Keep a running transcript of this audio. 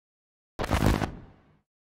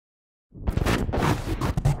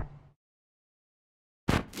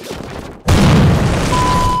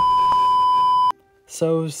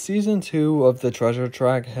So Season 2 of the Treasure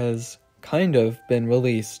Track has kind of been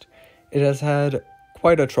released. It has had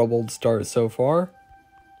quite a troubled start so far.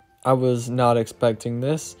 I was not expecting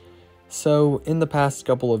this. So in the past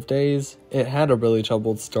couple of days, it had a really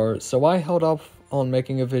troubled start, so I held off on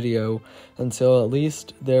making a video until at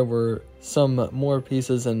least there were some more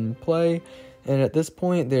pieces in play, and at this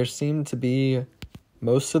point there seemed to be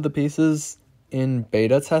most of the pieces in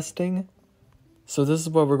beta testing. So this is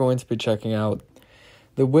what we're going to be checking out.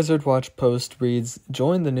 The Wizard Watch post reads,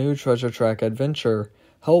 "Join the new Treasure Track adventure.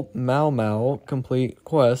 Help Maomao complete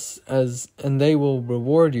quests and they will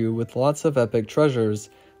reward you with lots of epic treasures."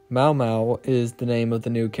 Maomao is the name of the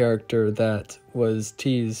new character that was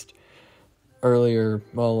teased earlier,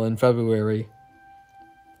 well, in February.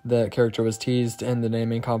 That character was teased in the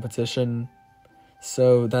naming competition.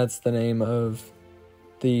 So that's the name of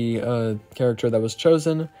the character that was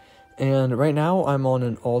chosen. And right now I'm on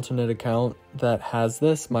an alternate account that has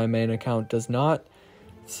this. My main account does not.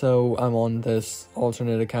 So I'm on this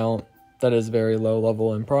alternate account that is very low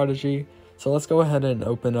level in Prodigy. So let's go ahead and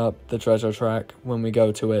open up the treasure track when we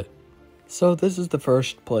go to it. So this is the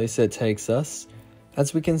first place it takes us.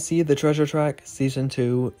 As we can see, the treasure track Season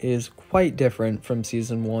 2 is quite different from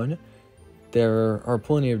Season 1. There are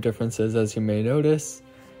plenty of differences, as you may notice.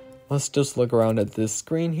 Let's just look around at this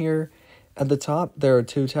screen here. At the top, there are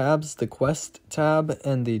two tabs, the Quest tab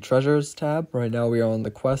and the Treasures tab. Right now we are on the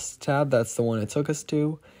Quest tab, that's the one it took us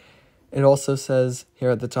to. It also says here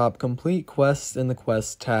at the top, complete quests in the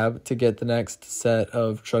Quest tab to get the next set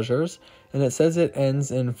of treasures. And it says it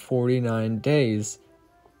ends in 49 days.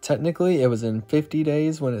 Technically, it was in 50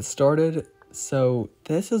 days when it started. So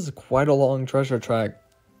this is quite a long treasure track,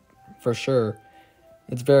 for sure.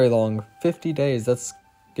 It's very long. 50 days, that's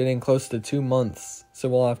getting close to 2 months. So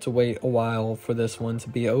we'll have to wait a while for this one to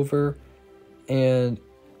be over. And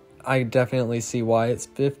I definitely see why it's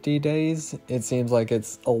 50 days. It seems like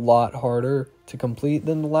it's a lot harder to complete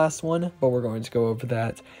than the last one, but we're going to go over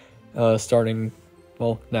that starting,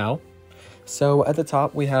 well, now. So at the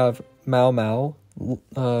top we have Maomao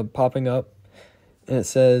popping up, and it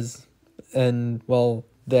says, and well,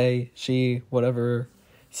 they, she, whatever,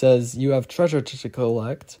 says you have treasure to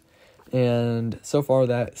collect. And so far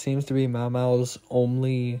that seems to be Maomao's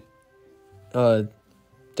only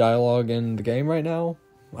dialogue in the game right now.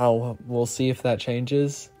 We'll see if that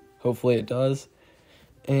changes. Hopefully it does.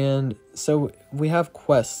 And so we have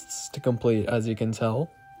quests to complete, as you can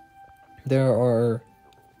tell. There are,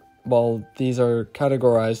 well, these are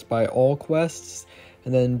categorized by all quests,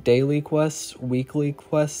 and then daily quests, weekly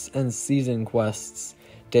quests, and season quests.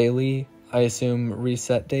 Daily, I assume,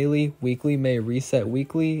 reset daily. Weekly may reset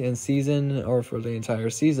weekly, and season or for the entire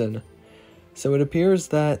season. So it appears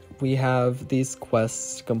that we have these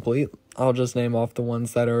quests to complete. I'll just name off the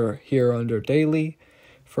ones that are here under daily.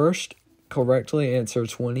 First, correctly answer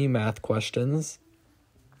 20 math questions.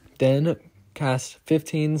 Then, cast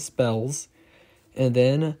 15 spells. And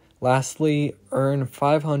then, lastly, earn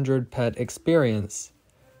 500 pet experience.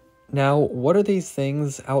 Now, what are these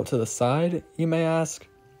things out to the side, you may ask?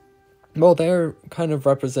 Well, they're kind of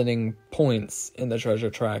representing points in the treasure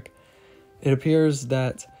track. It appears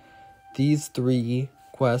that these 3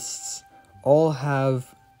 quests all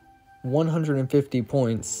have 150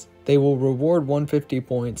 points. They will reward 150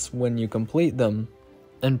 points when you complete them,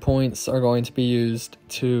 and points are going to be used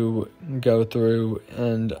to go through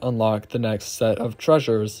and unlock the next set of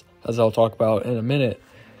treasures, as I'll talk about in a minute.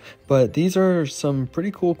 But these are some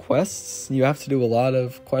pretty cool quests. You have to do a lot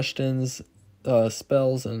of questions,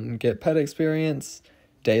 spells, and get pet experience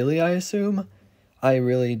daily, I assume. I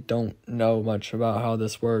really don't know much about how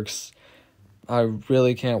this works. I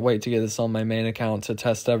really can't wait to get this on my main account to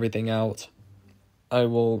test everything out. I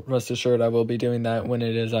will, rest assured, I will be doing that when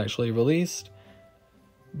it is actually released.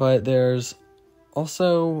 But there's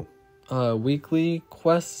also weekly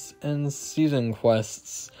quests and season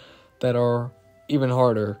quests that are even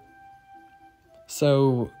harder.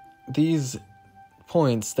 So these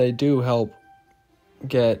points, they do help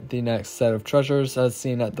get the next set of treasures, as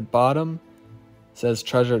seen at the bottom. It says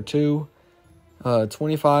treasure 2.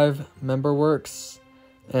 25 member works,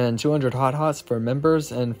 and 200 hot hots for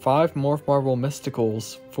members, and 5 Morph Marble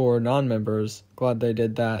Mysticals for non-members. Glad they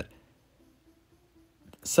did that.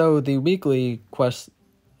 So the weekly quests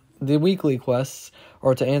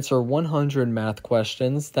are to answer 100 math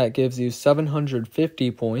questions. That gives you 750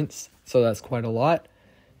 points, so that's quite a lot.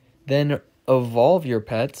 Then evolve your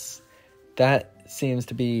pets. That seems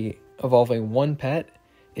to be evolving 1 pet.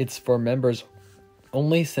 It's for members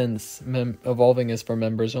only, since evolving is for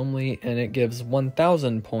members only, and it gives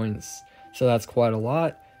 1,000 points, so that's quite a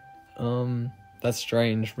lot. That's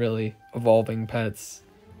strange, really, evolving pets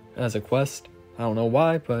as a quest. I don't know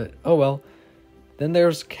why, but oh well. Then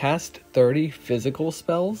there's cast 30 physical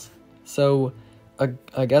spells. So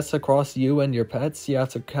I guess across you and your pets, you have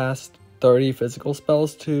to cast 30 physical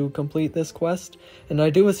spells to complete this quest. And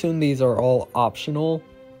I do assume these are all optional.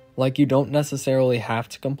 Like, you don't necessarily have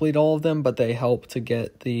to complete all of them, but they help to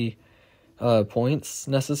get the points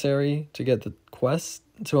necessary to get the quest,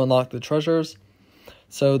 to unlock the treasures.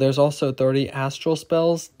 So there's also 30 astral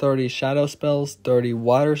spells, 30 shadow spells, 30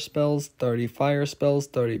 water spells, 30 fire spells,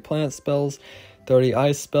 30 plant spells, 30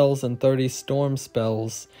 ice spells, and 30 storm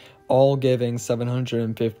spells, all giving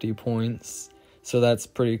 750 points. So that's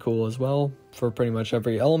pretty cool as well for pretty much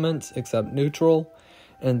every element except neutral.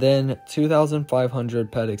 And then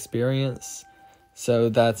 2,500 pet experience. So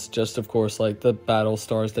that's just, of course, like the battle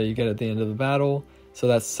stars that you get at the end of the battle. So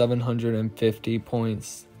that's 750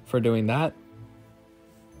 points for doing that.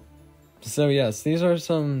 So yes, these are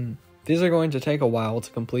going to take a while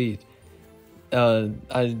to complete.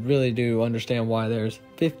 I really do understand why there's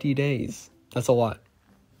 50 days. That's a lot.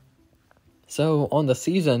 So on the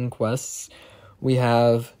season quests, we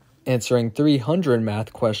have answering 300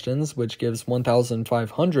 math questions, which gives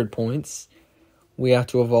 1,500 points. We have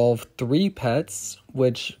to evolve 3 pets,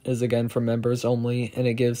 which is again for members only, and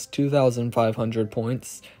it gives 2,500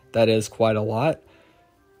 points. That is quite a lot.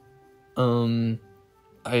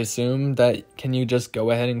 I assume that, can you just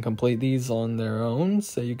go ahead and complete these on their own?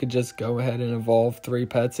 So you could just go ahead and evolve 3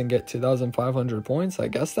 pets and get 2,500 points? I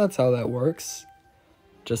guess that's how that works.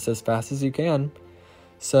 Just as fast as you can.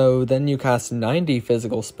 So then you cast 90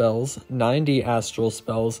 physical spells, 90 astral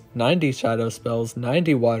spells, 90 shadow spells,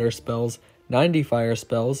 90 water spells, 90 fire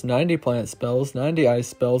spells, 90 plant spells, 90 ice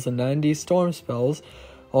spells, and 90 storm spells,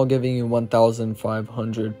 all giving you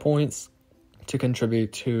 1,500 points to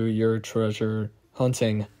contribute to your treasure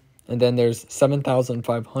hunting. And then there's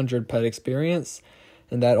 7,500 pet experience,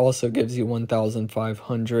 and that also gives you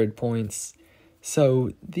 1,500 points.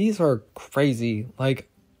 So these are crazy. Like,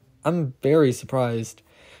 I'm very surprised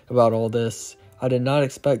about all this. I did not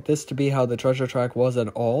expect this to be how the treasure track was at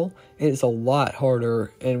all. It is a lot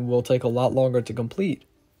harder and will take a lot longer to complete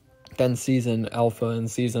than Season Alpha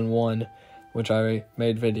and Season 1, which I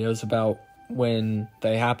made videos about when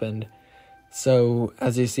they happened. So,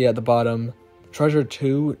 as you see at the bottom, Treasure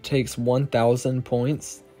 2 takes 1,000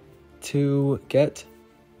 points to get,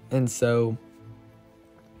 and so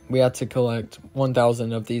we have to collect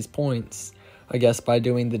 1,000 of these points, I guess, by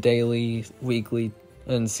doing the daily, weekly,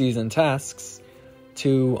 and season tasks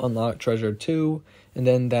to unlock Treasure 2, and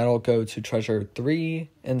then that'll go to Treasure 3,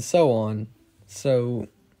 and so on. So,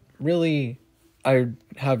 really, I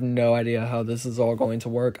have no idea how this is all going to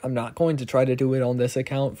work. I'm not going to try to do it on this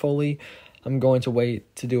account fully. I'm going to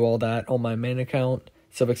wait to do all that on my main account,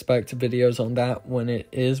 so expect videos on that when it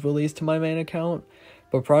is released to my main account.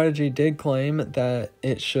 But Prodigy did claim that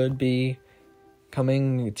it should be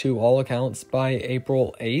coming to all accounts by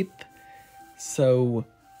April 8th. So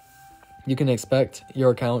you can expect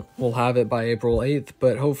your account will have it by April 8th,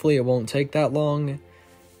 but hopefully it won't take that long.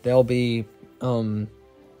 They'll be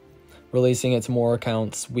releasing it to more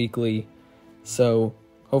accounts weekly, so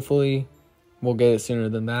hopefully we'll get it sooner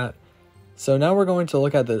than that. So now we're going to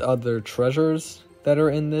look at the other treasures that are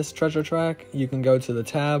in this treasure track. You can go to the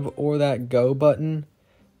tab, or that go button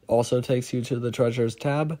also takes you to the treasures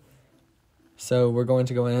tab. So we're going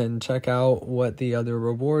to go ahead and check out what the other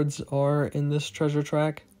rewards are in this treasure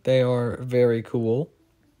track. They are very cool.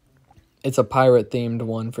 It's a pirate themed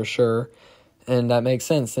one for sure, and that makes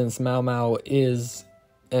sense since Maomao is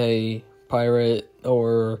a pirate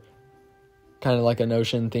or kind of like an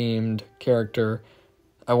ocean themed character.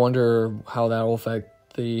 I wonder how that will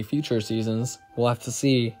affect the future seasons. We'll have to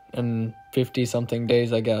see in 50-something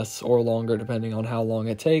days, I guess, or longer, depending on how long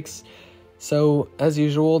it takes. So, as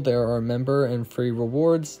usual, there are member and free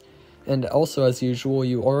rewards. And also, as usual,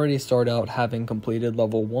 you already start out having completed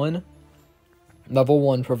Level 1. Level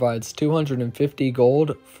 1 provides 250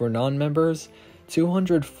 gold for non-members,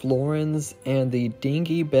 200 florins, and the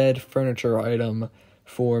dinghy bed furniture item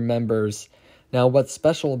for members. Now, what's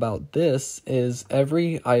special about this is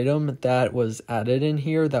every item that was added in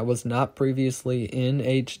here that was not previously in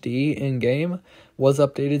HD in-game was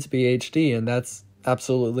updated to be HD, and that's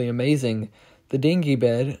absolutely amazing. The dinghy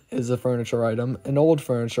bed is a furniture item, an old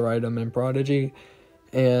furniture item in Prodigy,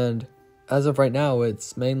 and as of right now,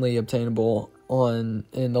 it's mainly obtainable in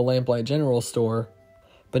the Lamplight General Store.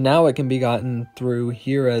 But now it can be gotten through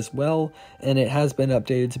here as well, and it has been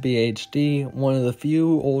updated to be HD. One of the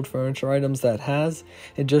few old furniture items that has.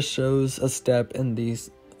 It just shows a step in the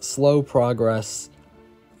slow progress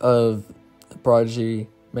of Prodigy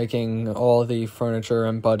making all the furniture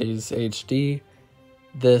and buddies HD.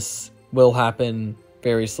 This will happen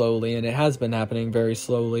very slowly, and it has been happening very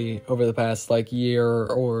slowly over the past like year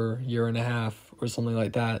or year and a half or something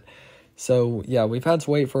like that. So yeah, we've had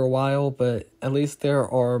to wait for a while, but at least there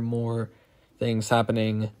are more things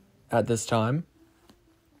happening at this time.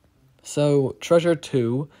 So Treasure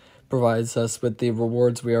 2 provides us with the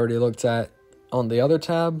rewards we already looked at on the other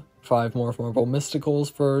tab. 5 Morph Marble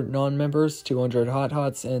Mysticals for non-members, 200 Hot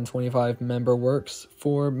Hots, and 25 Member Works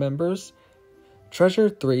for members. Treasure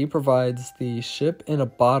 3 provides the Ship in a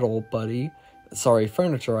Bottle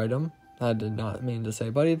furniture item. I did not mean to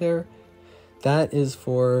say buddy there. That is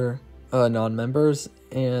for non-members,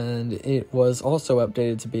 and it was also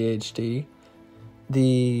updated to be HD.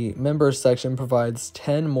 The members section provides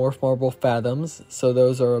 10 Morph Marble Fathoms, so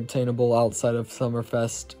those are obtainable outside of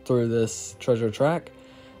Summerfest through this treasure track,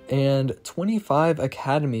 and 25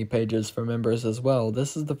 Academy pages for members as well.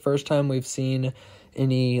 This is the first time we've seen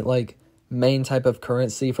any like main type of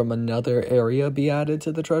currency from another area be added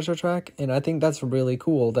to the treasure track, and I think that's really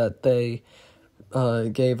cool that they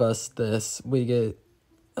gave us this. We get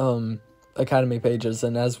Academy pages,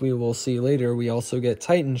 and as we will see later, we also get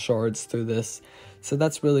Titan shards through this. So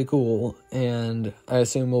that's really cool, and I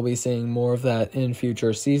assume we'll be seeing more of that in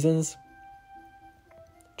future seasons.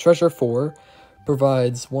 Treasure 4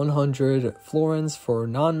 provides 100 florins for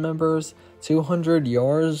non-members, 200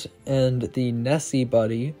 Yars, and the Nessie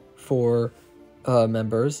Buddy for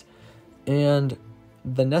members. And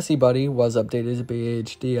the Nessie Buddy was updated to be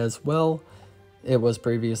HD as well. It was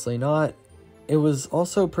previously not. It was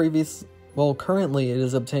also currently it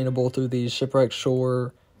is obtainable through the Shipwreck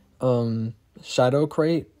Shore Shadow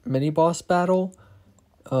Crate mini-boss battle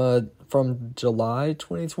from July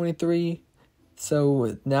 2023.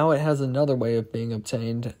 So now it has another way of being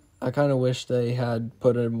obtained. I kind of wish they had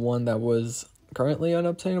put in one that was currently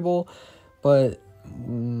unobtainable, but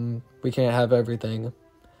we can't have everything.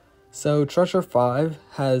 So Treasure 5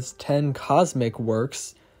 has 10 Cosmic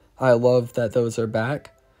Works. I love that those are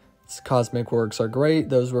back. Cosmic Works are great.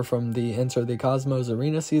 Those were from the Enter the Cosmos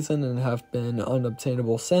Arena season and have been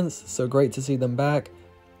unobtainable since, so great to see them back.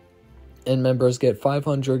 And members get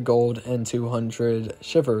 500 gold and 200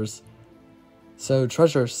 shivers. So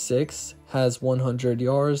Treasure 6 has 100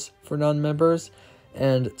 Yars for non-members,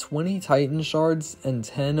 and 20 Titan shards and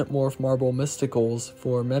 10 Morph Marble Mysticals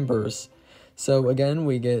for members. So again,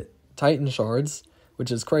 we get Titan shards,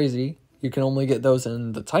 which is crazy. You can only get those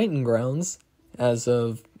in the Titan grounds as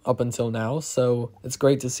of up until now, so it's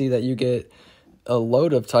great to see that you get a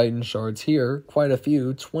load of Titan shards here, quite a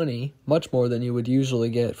few, 20, much more than you would usually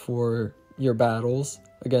get for your battles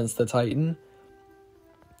against the Titan.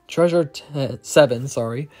 Treasure 7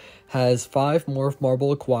 has 5 Morph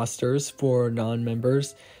Marble Aquasters for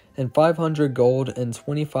non-members, and 500 gold and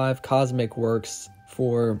 25 Cosmic Works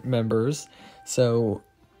for members. So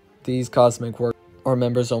these Cosmic Works are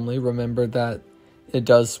members only. Remember that it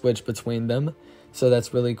does switch between them. So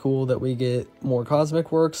that's really cool that we get more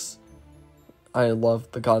Cosmic Works. I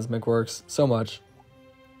love the Cosmic Works so much.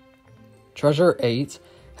 Treasure 8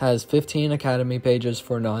 has 15 Academy pages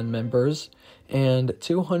for non-members, and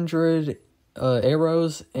 200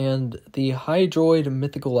 arrows, and the Hydroid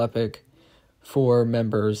Mythical Epic for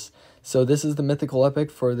members. So this is the Mythical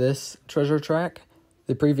Epic for this treasure track.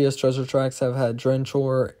 The previous treasure tracks have had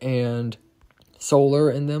Drenchor and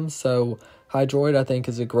Solar in them, so Hydroid I think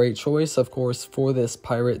is a great choice, of course, for this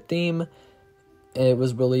pirate theme. It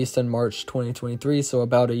was released in March 2023, so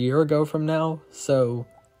about a year ago from now, so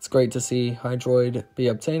it's great to see Hydroid be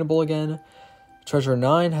obtainable again. Treasure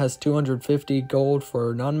 9 has 250 gold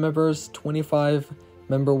for non-members, 25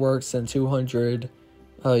 member works, and 200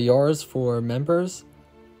 Yars for members.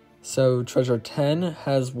 So Treasure 10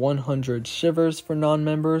 has 100 shivers for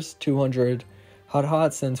non-members, 200 Hot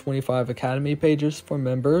Hots, and 25 Academy pages for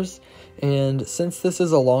members. And since this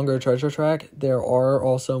is a longer treasure track, there are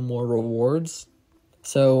also more rewards.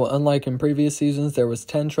 So unlike in previous seasons, there was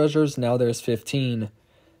 10 treasures, now there's 15.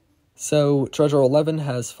 So Treasure 11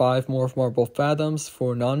 has 5 Morph Marble Fathoms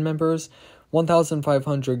for non-members,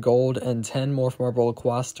 1,500 gold, and 10 Morph Marble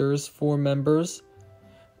Aquasters for members.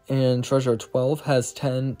 And Treasure 12 has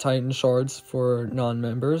 10 Titan Shards for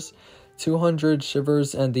non-members, 200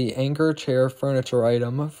 Shivers, and the Anchor Chair furniture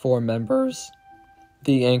item for members.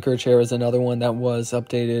 The Anchor Chair is another one that was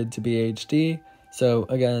updated to be HD, so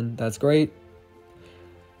again, that's great.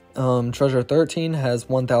 Treasure 13 has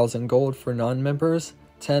 1,000 gold for non-members,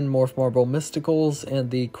 10 Morph Marble Mysticals,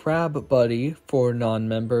 and the Crab Buddy for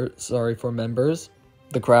for members.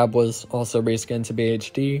 The Crab was also reskinned to be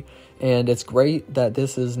HD, and it's great that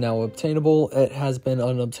this is now obtainable. It has been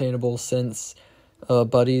unobtainable since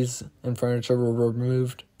buddies and furniture were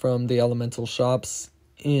removed from the elemental shops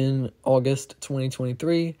in August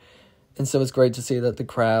 2023. And so it's great to see that the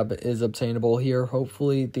crab is obtainable here.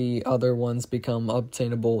 Hopefully the other ones become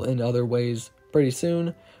obtainable in other ways pretty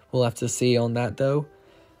soon. We'll have to see on that though.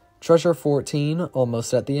 Treasure 14,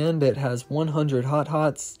 almost at the end. It has 100 hot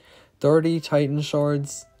hots, 30 titan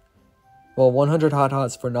shards. Well, 100 hot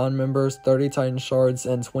hots for non-members, 30 titan shards,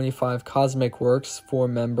 and 25 cosmic works for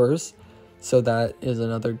members. So that is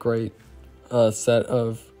another great set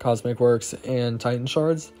of cosmic works and titan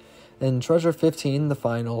shards. And treasure 15, the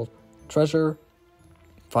final treasure,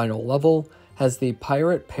 final level, has the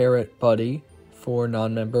pirate parrot buddy for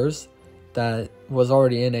non-members that was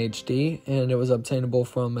already in HD, and it was obtainable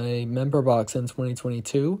from a member box in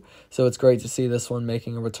 2022. So it's great to see this one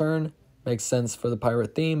making a return. Makes sense for the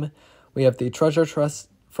pirate theme. We have the treasure chest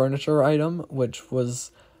furniture item, which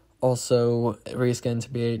was also reskinned to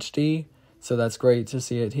be HD. So that's great to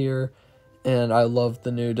see it here. And I love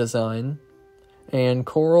the new design. And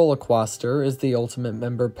Coral Aquaster is the ultimate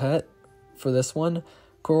member pet for this one.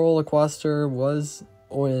 Coral Aquaster was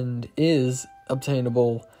and is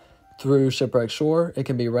obtainable through Shipwreck Shore. It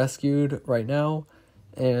can be rescued right now,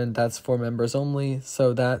 and that's for members only.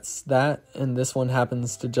 So that's that. And this one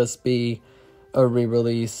happens to just be a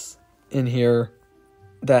re-release in here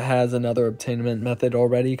that has another obtainment method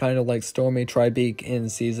already, kind of like Stormy Tribeak in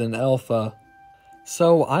Season Alpha.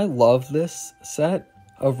 So I love this set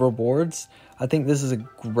of rewards. I think this is a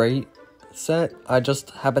great set. I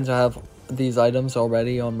just happen to have these items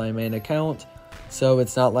already on my main account, so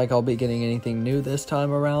it's not like I'll be getting anything new this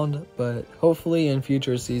time around, but hopefully in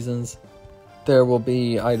future seasons there will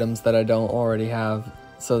be items that I don't already have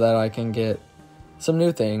so that I can get some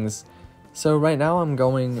new things. So right now I'm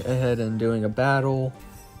going ahead and doing a battle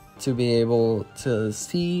to be able to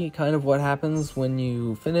see kind of what happens when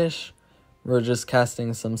you finish. We're just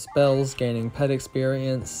casting some spells, gaining pet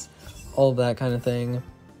experience, all that kind of thing,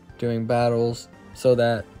 doing battles so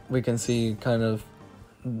that we can see kind of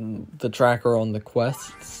the tracker on the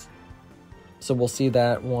quests. So we'll see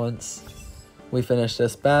that once we finish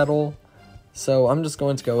this battle. So I'm just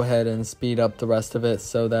going to go ahead and speed up the rest of it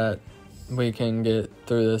so that we can get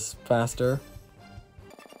through this faster.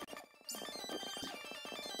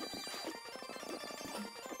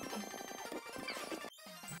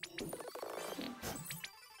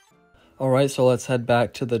 Alright, so let's head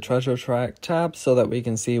back to the treasure track tab so that we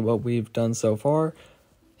can see what we've done so far.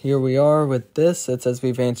 Here we are with this. It says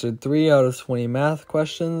we've answered 3 out of 20 math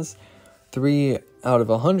questions, 3 out of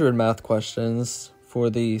 100 math questions for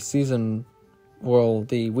the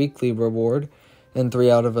the weekly reward, and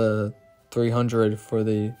 3 out of 300 for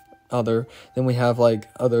the other. Then we have like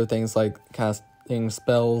other things like casting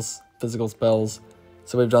spells, physical spells.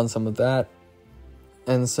 So we've done some of that.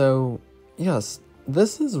 And so, yes,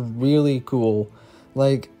 this is really cool.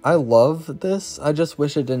 Like, I love this. I just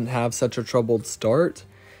wish it didn't have such a troubled start.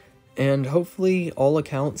 And hopefully all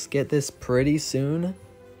accounts get this pretty soon,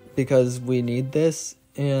 because we need this,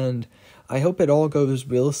 and I hope it all goes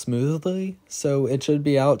real smoothly. So it should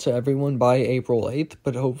be out to everyone by April 8th,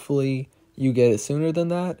 but hopefully you get it sooner than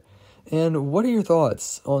that. And what are your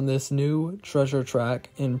thoughts on this new treasure track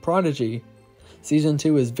in Prodigy? Season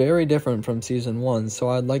 2 is very different from Season 1, so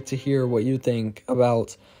I'd like to hear what you think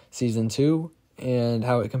about Season 2 and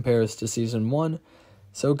how it compares to Season 1.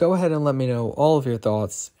 So go ahead and let me know all of your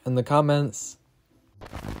thoughts in the comments.